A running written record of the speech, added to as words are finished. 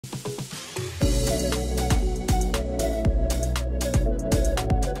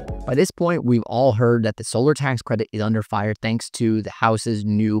By this point, we've all heard that the solar tax credit is under fire thanks to the House's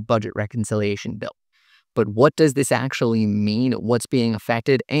new budget reconciliation bill. But what does this actually mean? What's being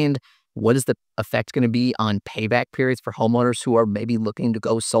affected? And what is the effect going to be on payback periods for homeowners who are maybe looking to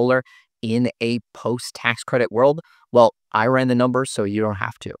go solar in a post-tax credit world? Well, I ran the numbers, so you don't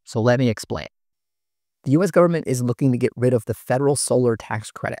have to. So let me explain. The U.S. government is looking to get rid of the federal solar tax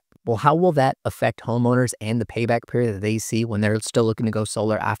credit. Well, how will that affect homeowners and the payback period that they see when they're still looking to go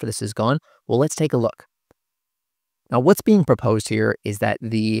solar after this is gone? Well, let's take a look. Now, what's being proposed here is that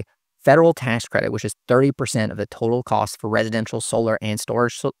the federal tax credit, which is 30% of the total cost for residential solar and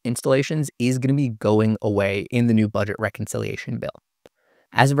storage installations, is going to be going away in the new budget reconciliation bill.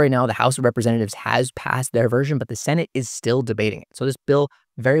 As of right now, the House of Representatives has passed their version, but the Senate is still debating it. So this bill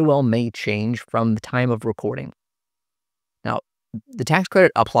very well may change from the time of recording. Now, the tax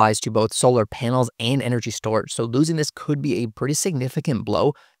credit applies to both solar panels and energy storage, so losing this could be a pretty significant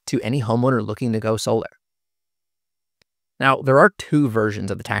blow to any homeowner looking to go solar. Now, there are two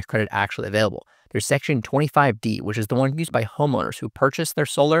versions of the tax credit actually available. There's Section 25D, which is the one used by homeowners who purchase their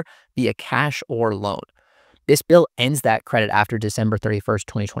solar via cash or loan. This bill ends that credit after December 31st,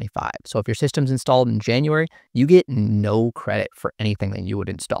 2025. So if your system's installed in January, you get no credit for anything that you would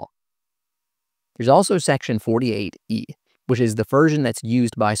install. There's also Section 48E, which is the version that's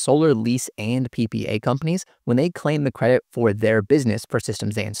used by solar lease and PPA companies when they claim the credit for their business for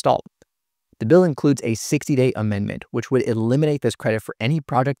systems they install. The bill includes a 60-day amendment, which would eliminate this credit for any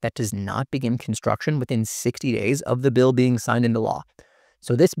project that does not begin construction within 60 days of the bill being signed into law.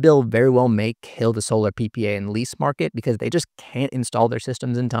 So this bill very well may kill the solar PPA and lease market because they just can't install their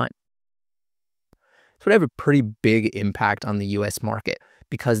systems in time. This would have a pretty big impact on the US market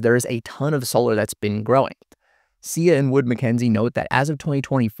because there is a ton of solar that's been growing. SIA and Wood Mackenzie note that as of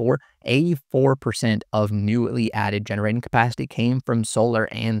 2024, 84% of newly added generating capacity came from solar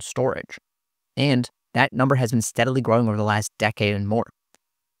and storage. And that number has been steadily growing over the last decade and more.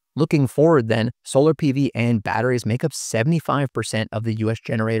 Looking forward then, solar PV and batteries make up 75% of the US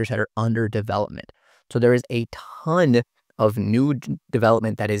generators that are under development. So there is a ton of new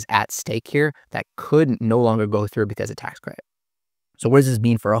development that is at stake here that could no longer go through because of tax credit. So what does this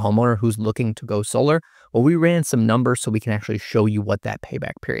mean for a homeowner who's looking to go solar? Well, we ran some numbers so we can actually show you what that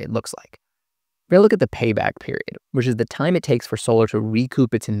payback period looks like. We're going to look at the payback period, which is the time it takes for solar to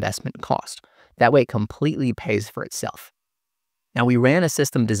recoup its investment cost. That way it completely pays for itself. Now, we ran a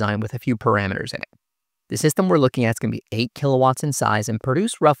system design with a few parameters in it. The system we're looking at is going to be 8 kilowatts in size and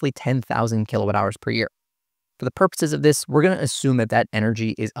produce roughly 10,000 kilowatt hours per year. For the purposes of this, we're going to assume that that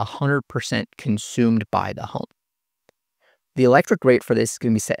energy is 100% consumed by the home. The electric rate for this is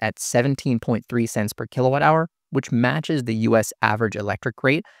going to be set at 17.3 cents per kilowatt hour, which matches the US average electric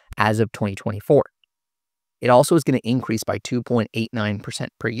rate as of 2024. It also is going to increase by 2.89%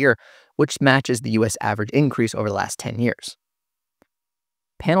 per year, which matches the US average increase over the last 10 years.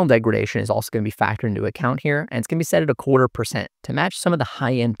 Panel degradation is also going to be factored into account here, and it's going to be set at 0.25% to match some of the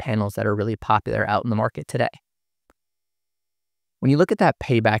high-end panels that are really popular out in the market today. When you look at that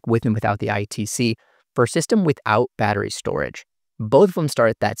payback with and without the ITC, for a system without battery storage, both of them start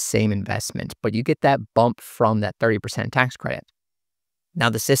at that same investment, but you get that bump from that 30% tax credit.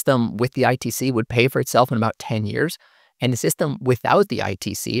 Now, the system with the ITC would pay for itself in about 10 years, and the system without the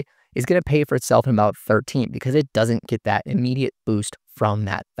ITC is going to pay for itself in about 13 because it doesn't get that immediate boost from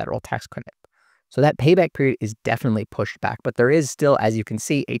that federal tax credit. So that payback period is definitely pushed back, but there is still, as you can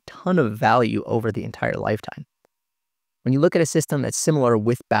see, a ton of value over the entire lifetime. When you look at a system that's similar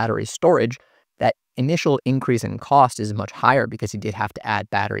with battery storage, that initial increase in cost is much higher because you did have to add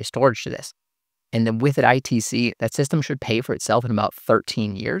battery storage to this. And then with an ITC, that system should pay for itself in about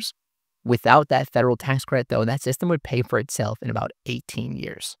 13 years. Without that federal tax credit, though, that system would pay for itself in about 18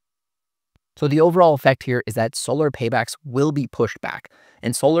 years. So the overall effect here is that solar paybacks will be pushed back,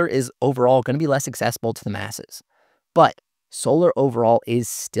 and solar is overall going to be less accessible to the masses. But solar overall is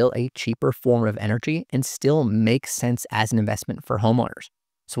still a cheaper form of energy and still makes sense as an investment for homeowners.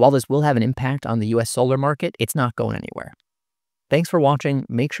 So while this will have an impact on the US solar market, it's not going anywhere. Thanks for watching.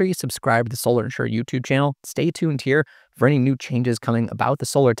 Make sure you subscribe to the Solar Insure YouTube channel. Stay tuned here for any new changes coming about the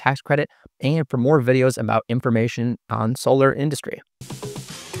solar tax credit and for more videos about information on solar industry.